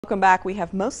Welcome back. We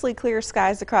have mostly clear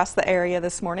skies across the area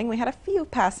this morning. We had a few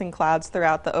passing clouds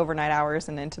throughout the overnight hours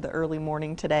and into the early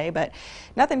morning today, but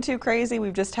nothing too crazy.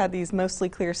 We've just had these mostly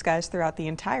clear skies throughout the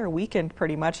entire weekend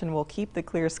pretty much, and we'll keep the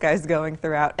clear skies going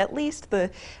throughout at least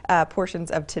the portions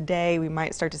of today. We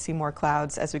might start to see more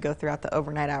clouds as we go throughout the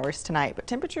overnight hours tonight, but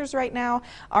temperatures right now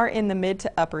are in the mid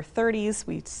to upper 30s.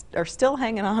 We are still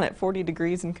hanging on at 40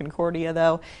 degrees in Concordia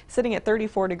though, sitting at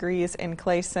 34 degrees in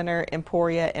Clay Center,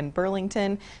 Emporia, and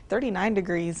Burlington. 39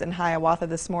 degrees in Hiawatha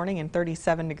this morning and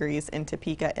 37 degrees in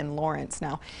Topeka and Lawrence.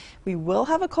 Now, we will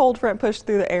have a cold front push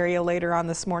through the area later on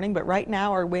this morning, but right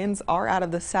now our winds are out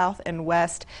of the south and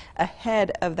west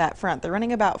ahead of that front. They're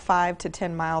running about 5 to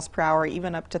 10 miles per hour,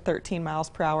 even up to 13 miles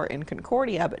per hour in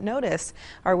Concordia. But notice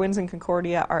our winds in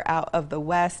Concordia are out of the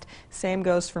west. Same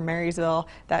goes for Marysville.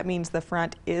 That means the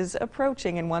front is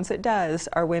approaching, and once it does,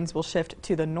 our winds will shift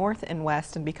to the north and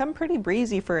west and become pretty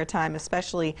breezy for a time,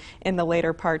 especially in the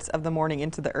later parts of the morning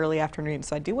into the early afternoon.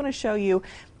 So I do want to show you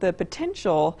the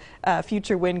potential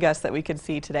future wind gusts that we could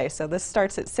see today. So this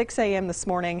starts at 6 a.m. this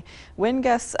morning. Wind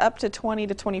gusts up to 20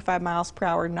 to 25 miles per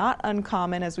hour. Not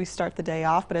uncommon as we start the day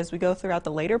off, but as we go throughout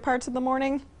the later parts of the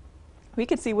morning, we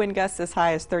could see wind gusts as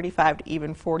high as 35 to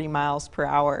even 40 miles per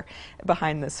hour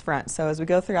behind this front. So as we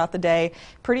go throughout the day,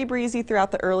 pretty breezy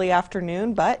throughout the early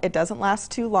afternoon, but it doesn't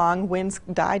last too long. Winds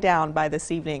die down by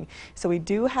this evening. So we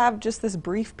do have just this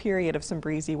brief period of some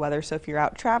breezy weather. So if you're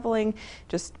out traveling,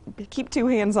 just keep two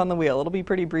hands on the wheel. It'll be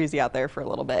pretty breezy out there for a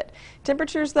little bit.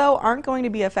 Temperatures, though, aren't going to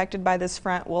be affected by this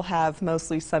front. We'll have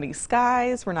mostly sunny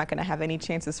skies. We're not going to have any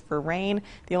chances for rain.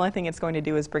 The only thing it's going to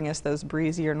do is bring us those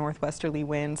breezier northwesterly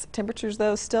winds. Temperatures,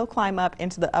 though, still climb up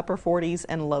into the upper 40s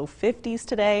and low 50s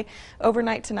today.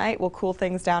 Overnight tonight will cool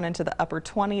things down into the upper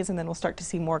 20s, and then we'll start to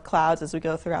see more clouds as we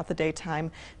go throughout the daytime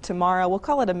tomorrow. We'll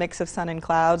call it a mix of sun and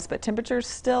clouds, but temperatures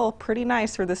still pretty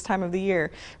nice for this time of the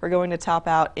year. We're going to top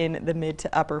out in the mid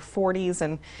to upper 40s,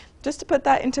 and just to put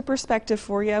that into perspective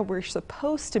for you, we're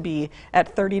supposed to be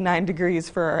at 39 degrees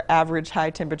for our average high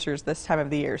temperatures this time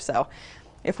of the year. So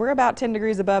if we're about 10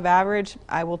 degrees above average,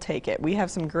 I will take it. We have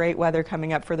some great weather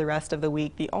coming up for the rest of the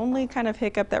week. The only kind of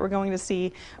hiccup that we're going to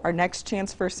see, our next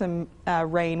chance for some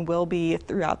rain will be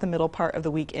throughout the middle part of the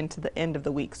week into the end of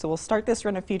the week. So we'll start this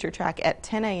run of Future Track at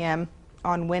 10 a.m.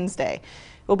 on Wednesday.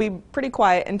 We'll be pretty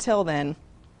quiet until then.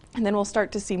 And then we'll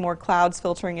start to see more clouds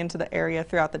filtering into the area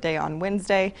throughout the day on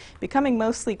Wednesday, becoming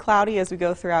mostly cloudy as we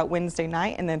go throughout Wednesday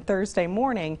night, and then Thursday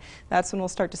morning, that's when we'll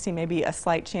start to see maybe a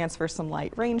slight chance for some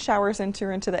light rain showers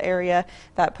enter into the area.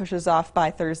 That pushes off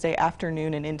by Thursday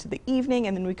afternoon and into the evening,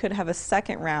 and then we could have a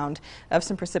second round of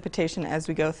some precipitation as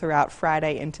we go throughout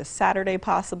Friday into Saturday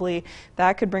possibly.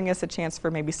 That could bring us a chance for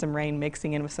maybe some rain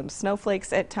mixing in with some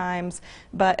snowflakes at times,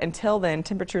 but until then,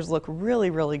 temperatures look really,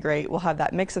 really great. We'll have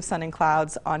that mix of sun and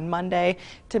clouds on Monday.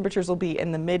 Temperatures will be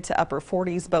in the mid to upper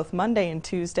 40s both Monday and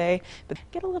Tuesday, but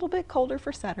get a little bit colder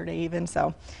for Saturday even.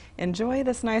 So enjoy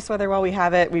this nice weather while we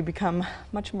have it. We become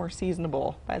much more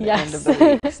seasonable by the end of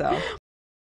the week. So